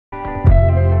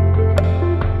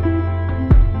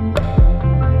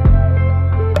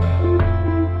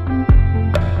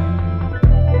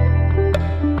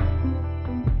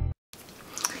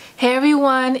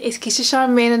everyone, it's Keisha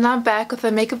Charmaine and I'm back with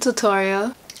a makeup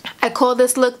tutorial. I call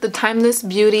this look the Timeless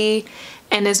Beauty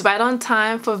and it's right on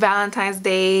time for Valentine's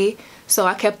Day, so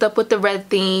I kept up with the red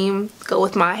theme, go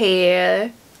with my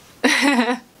hair.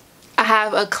 I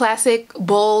have a classic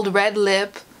bold red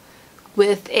lip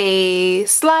with a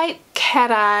slight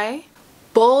cat eye,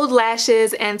 bold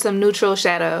lashes, and some neutral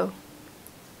shadow.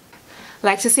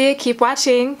 Like to see it? Keep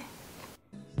watching.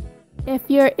 If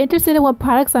you're interested in what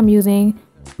products I'm using,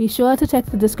 be sure to check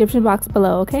the description box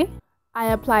below, okay?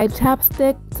 I applied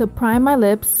chapstick to prime my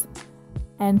lips,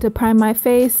 and to prime my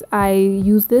face, I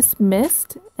use this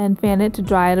mist and fan it to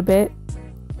dry it a bit.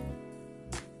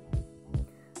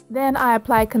 Then I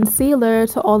apply concealer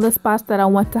to all the spots that I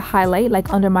want to highlight,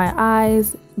 like under my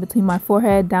eyes, between my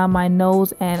forehead, down my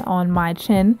nose, and on my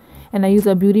chin. And I use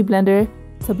a beauty blender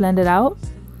to blend it out.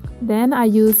 Then I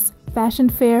use Fashion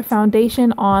Fair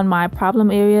foundation on my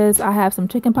problem areas. I have some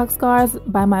chickenpox scars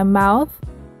by my mouth,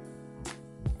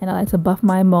 and I like to buff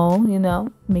my mole, you know,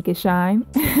 make it shine.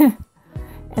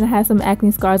 And I have some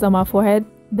acne scars on my forehead.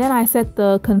 Then I set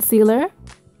the concealer.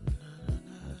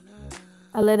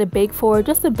 I let it bake for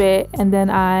just a bit, and then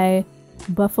I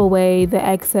buff away the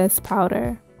excess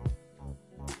powder.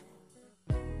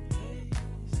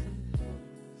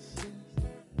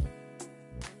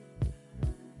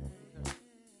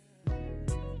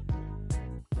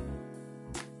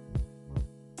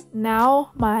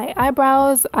 Now my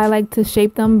eyebrows, I like to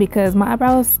shape them because my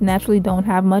eyebrows naturally don't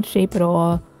have much shape at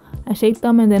all. I shape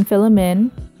them and then fill them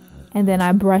in, and then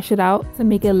I brush it out to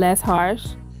make it less harsh.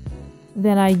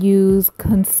 Then I use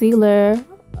concealer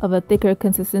of a thicker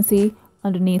consistency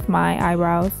underneath my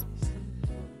eyebrows.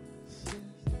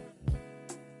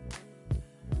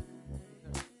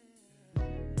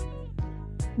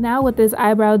 Now with this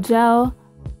eyebrow gel,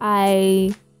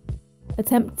 I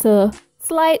attempt to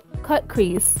slight cut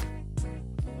crease.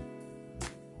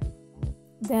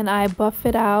 Then I buff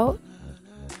it out,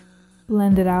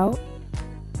 blend it out.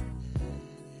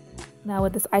 Now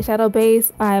with this eyeshadow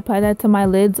base, I apply that to my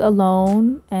lids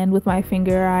alone, and with my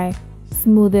finger I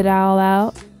smooth it all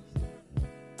out,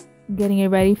 getting it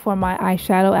ready for my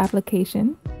eyeshadow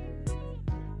application.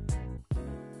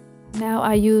 Now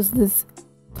I use this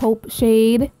taupe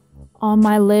shade on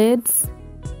my lids.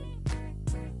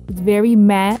 It's very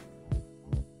matte,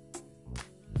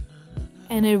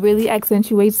 and it really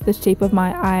accentuates the shape of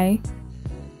my eye.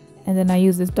 And then I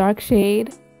use this dark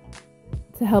shade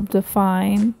to help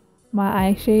define my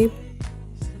eye shape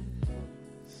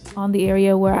on the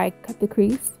area where I cut the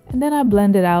crease. And then I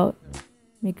blend it out,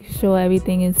 making sure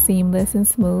everything is seamless and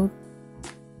smooth.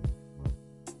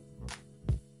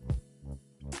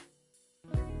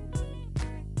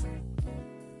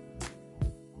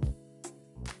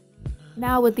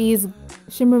 Now with these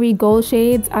shimmery gold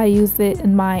shades, I use it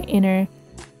in my inner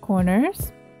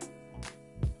corners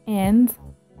and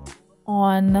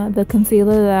on the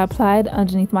concealer that I applied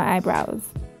underneath my eyebrows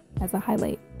as a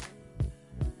highlight.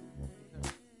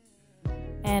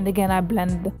 And again, I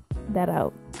blend that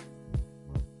out.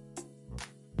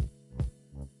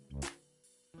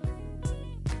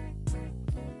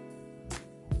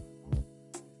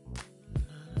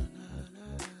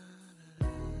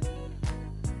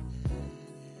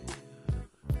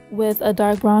 With a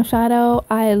dark brown shadow,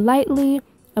 I lightly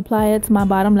apply it to my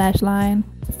bottom lash line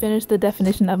to finish the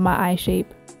definition of my eye shape.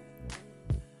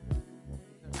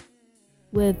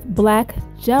 With black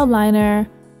gel liner,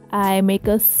 I make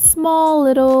a small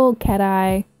little cat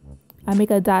eye. I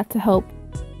make a dot to help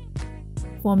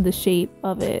form the shape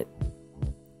of it,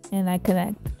 and I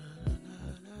connect.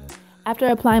 After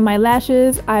applying my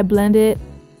lashes, I blend it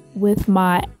with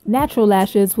my natural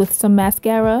lashes with some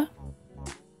mascara.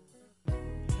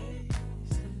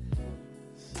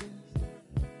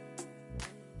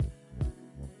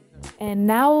 And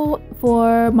now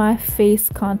for my face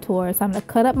contour. So I'm going to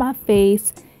cut up my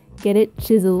face, get it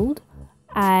chiseled.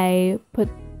 I put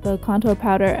the contour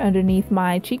powder underneath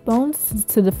my cheekbones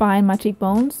to define my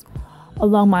cheekbones,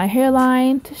 along my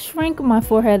hairline to shrink my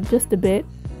forehead just a bit,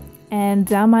 and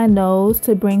down my nose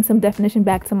to bring some definition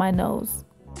back to my nose.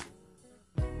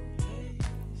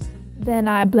 Then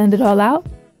I blend it all out.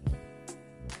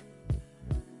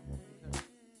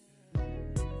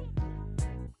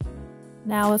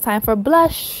 Now it's time for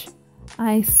blush.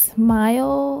 I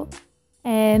smile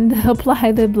and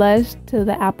apply the blush to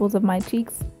the apples of my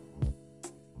cheeks.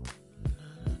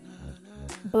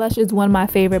 Blush is one of my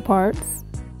favorite parts.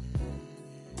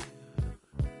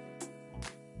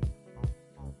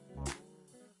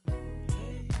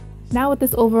 Now with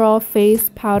this overall face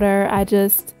powder, I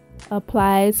just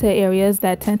apply to areas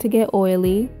that tend to get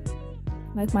oily,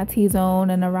 like my T-zone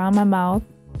and around my mouth.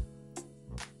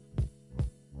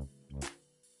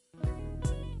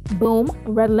 Boom,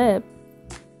 red lip.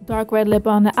 Dark red lip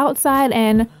on the outside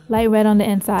and light red on the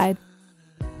inside.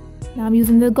 Now I'm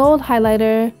using the gold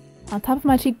highlighter on top of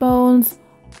my cheekbones,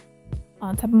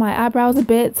 on top of my eyebrows a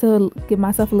bit to give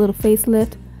myself a little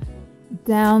facelift,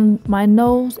 down my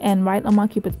nose and right on my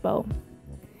cupid's bow.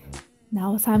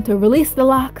 Now it's time to release the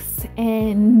locks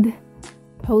and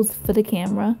pose for the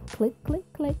camera. Click,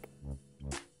 click, click.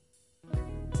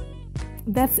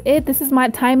 That's it. This is my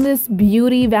timeless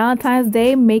beauty Valentine's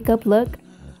Day makeup look.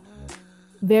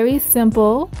 Very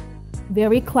simple,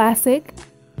 very classic,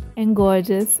 and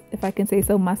gorgeous, if I can say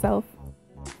so myself.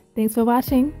 Thanks for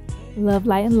watching. Love,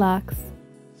 light, and locks.